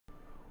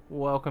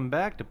Welcome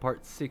back to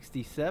part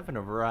 67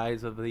 of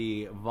Rise of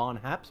the Von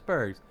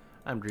Habsburgs.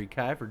 I'm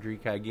Drekai for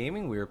Drekai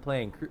Gaming. We are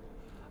playing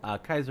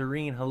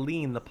Kaiserine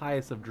Helene, the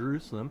Pious of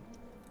Jerusalem.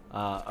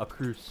 A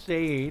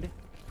crusade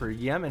for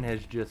Yemen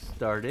has just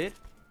started,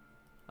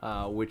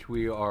 which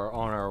we are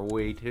on our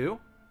way to.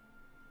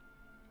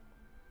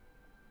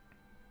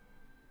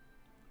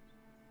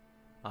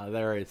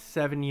 There is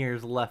 7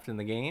 years left in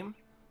the game.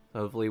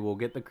 So hopefully we'll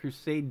get the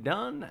crusade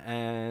done,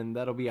 and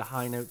that'll be a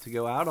high note to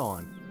go out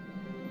on.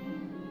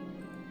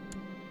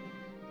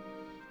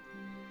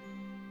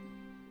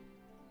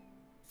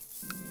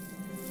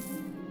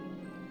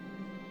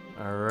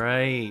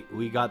 Alright,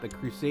 we got the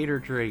Crusader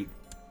trait.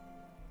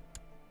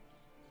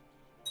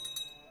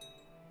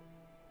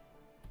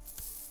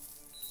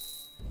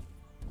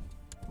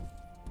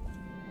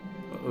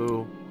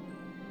 Uh-oh.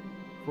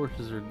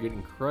 Forces are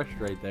getting crushed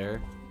right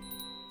there.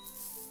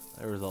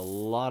 There was a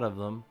lot of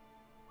them.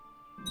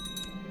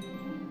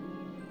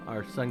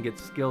 Our son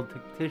gets skilled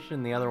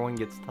tactician, the other one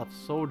gets tough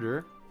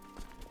soldier.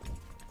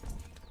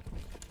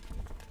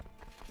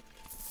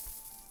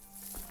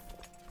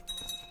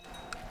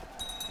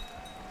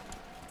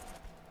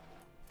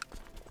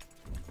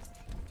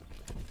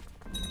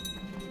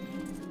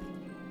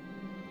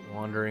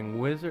 Wandering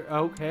wizard.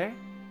 Okay.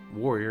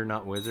 Warrior,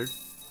 not wizard.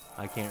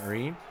 I can't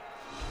read.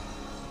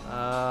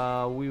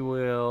 We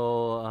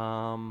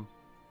will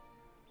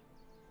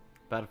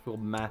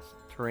battlefield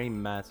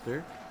terrain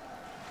master.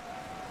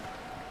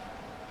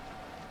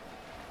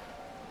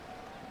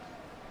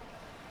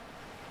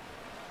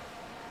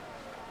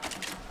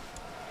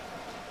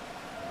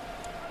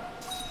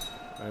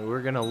 Alright,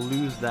 we're gonna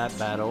lose that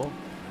battle.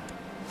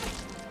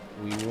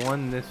 We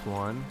won this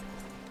one.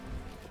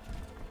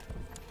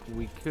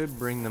 We could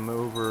bring them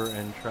over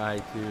and try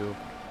to...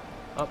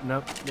 Oh,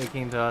 nope, they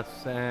came to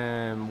us,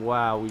 and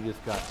wow, we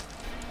just got...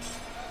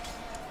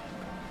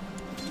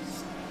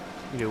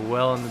 We did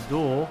well in the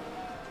duel.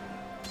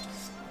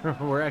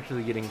 We're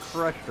actually getting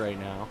crushed right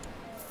now.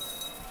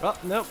 Oh,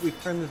 nope,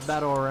 we've turned this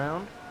battle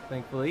around,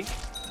 thankfully.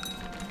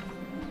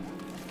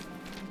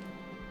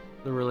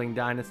 The ruling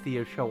dynasty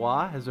of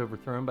Shawa has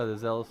overthrown by the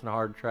zealous and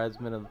hard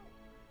tribesmen of...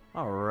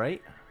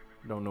 Alright,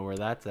 don't know where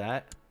that's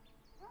at.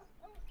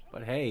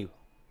 But hey...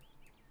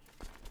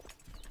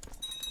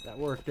 That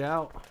worked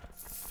out.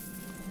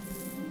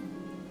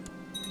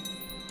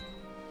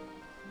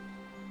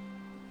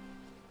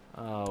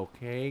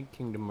 Okay,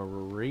 Kingdom of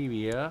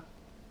Arabia.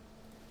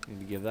 Need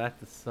to give that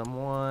to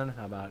someone.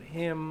 How about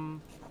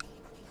him?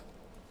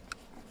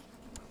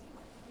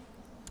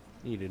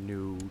 Need a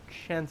new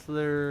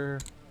chancellor.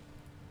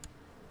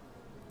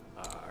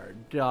 Our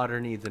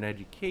daughter needs an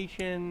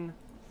education.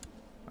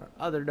 Our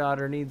other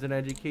daughter needs an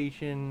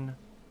education.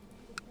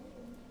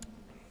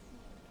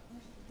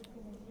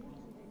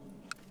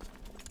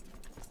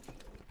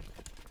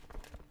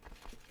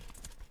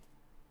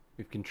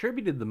 We've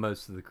contributed the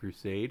most to the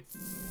crusade.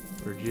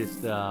 We're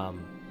just, there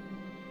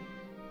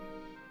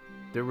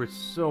were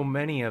so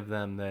many of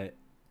them that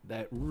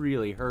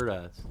really hurt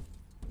us.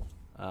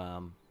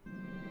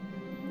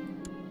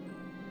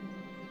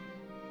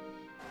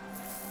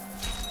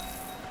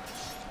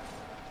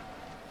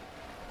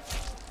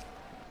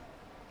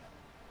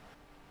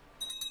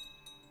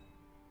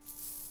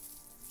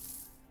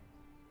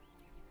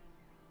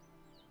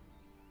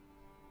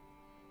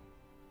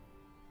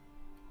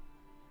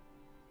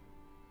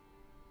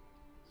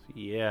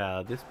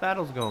 Yeah, this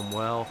battle's going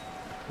well.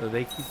 So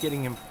they keep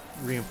getting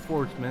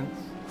reinforcements.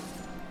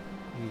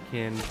 We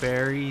can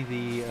bury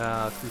the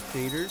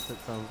Crusaders. That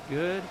sounds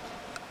good.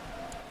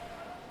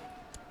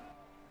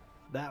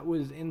 That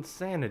was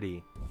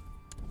insanity.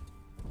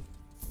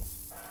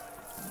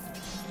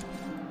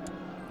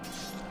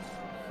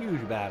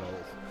 Huge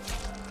battles.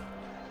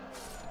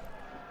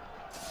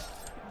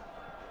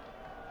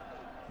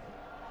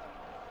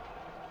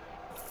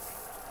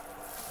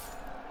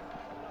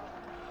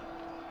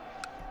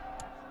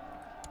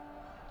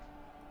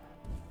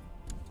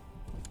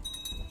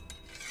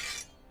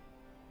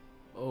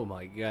 Oh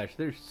my gosh,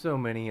 there's so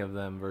many of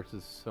them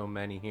versus so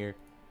many here.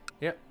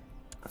 Yep.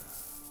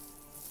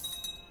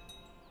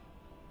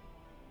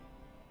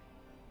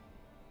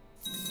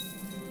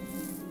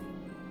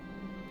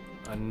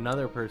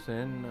 Another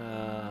person,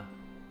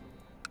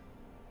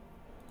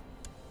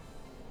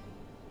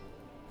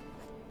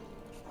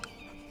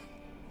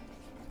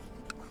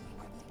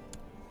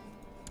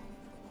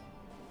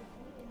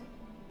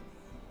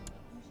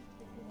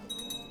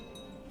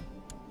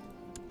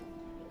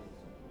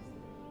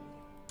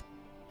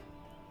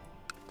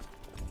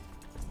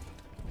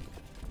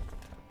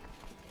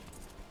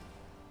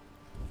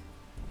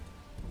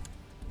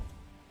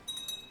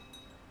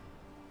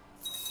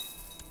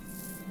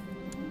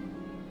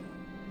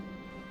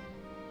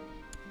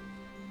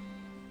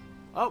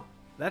 oh,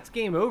 that's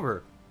game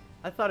over.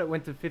 I thought it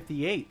went to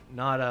 58,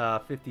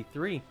 not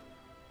 53.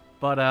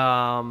 But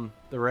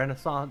the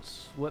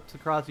Renaissance sweeps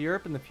across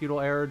Europe and the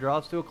feudal era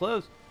draws to a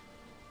close.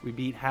 We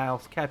beat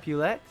House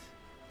Capulet.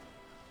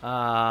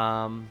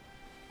 Alright.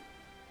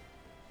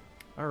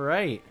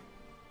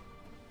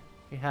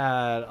 We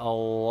had a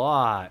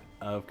lot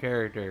of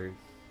characters.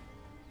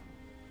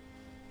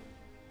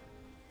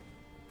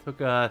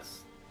 Took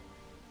us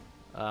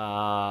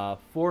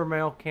 4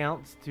 male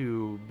counts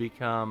to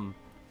become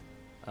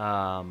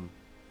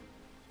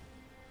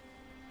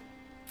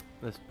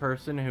this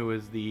person who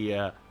is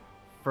the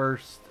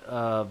first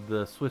of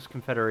the Swiss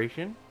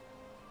Confederation.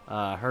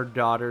 Her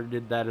daughter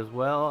did that as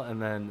well,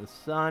 and then the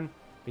son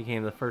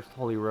became the first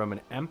Holy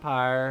Roman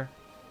Empire.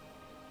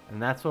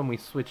 And that's when we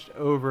switched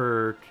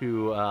over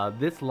to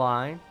this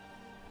line,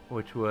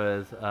 which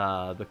was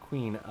the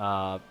Queen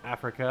of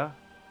Africa.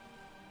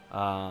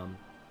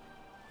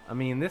 I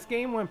mean, this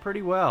game went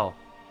pretty well.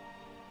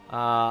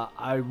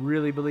 I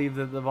really believe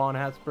that the von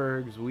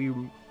Habsburgs,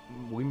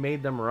 we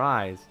made them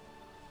rise.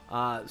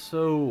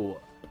 So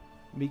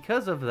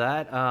because of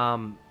that,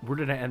 we're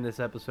going to end this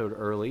episode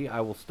early.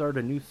 I will start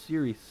a new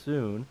series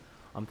soon.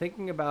 I'm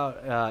thinking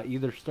about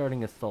either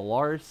starting a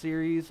Stellaris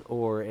series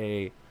or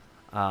a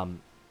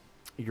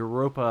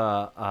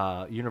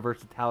Europa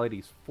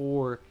Universalities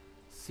 4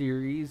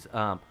 series.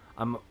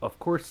 I'm, of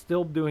course,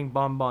 still doing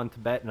Bonbon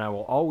Tibet, and I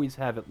will always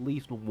have at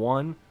least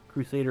one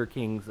Crusader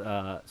Kings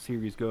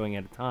series going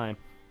at a time.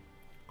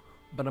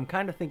 But I'm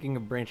kind of thinking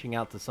of branching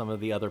out to some of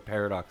the other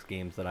Paradox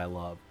games that I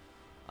love.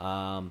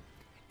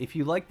 If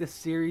you like this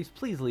series,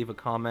 please leave a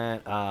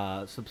comment,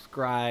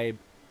 subscribe,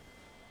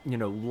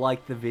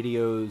 like the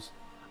videos.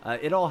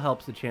 It all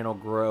helps the channel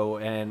grow,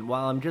 and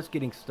while I'm just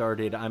getting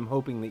started, I'm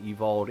hoping that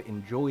you've all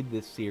enjoyed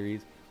this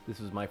series. This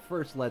is my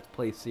first Let's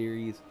Play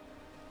series,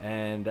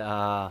 and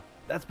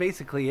that's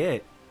basically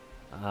it.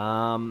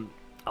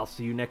 I'll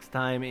see you next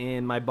time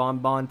in my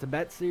Bonbon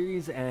Tibet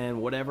series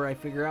and whatever I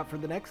figure out for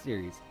the next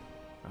series.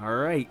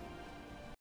 Alright.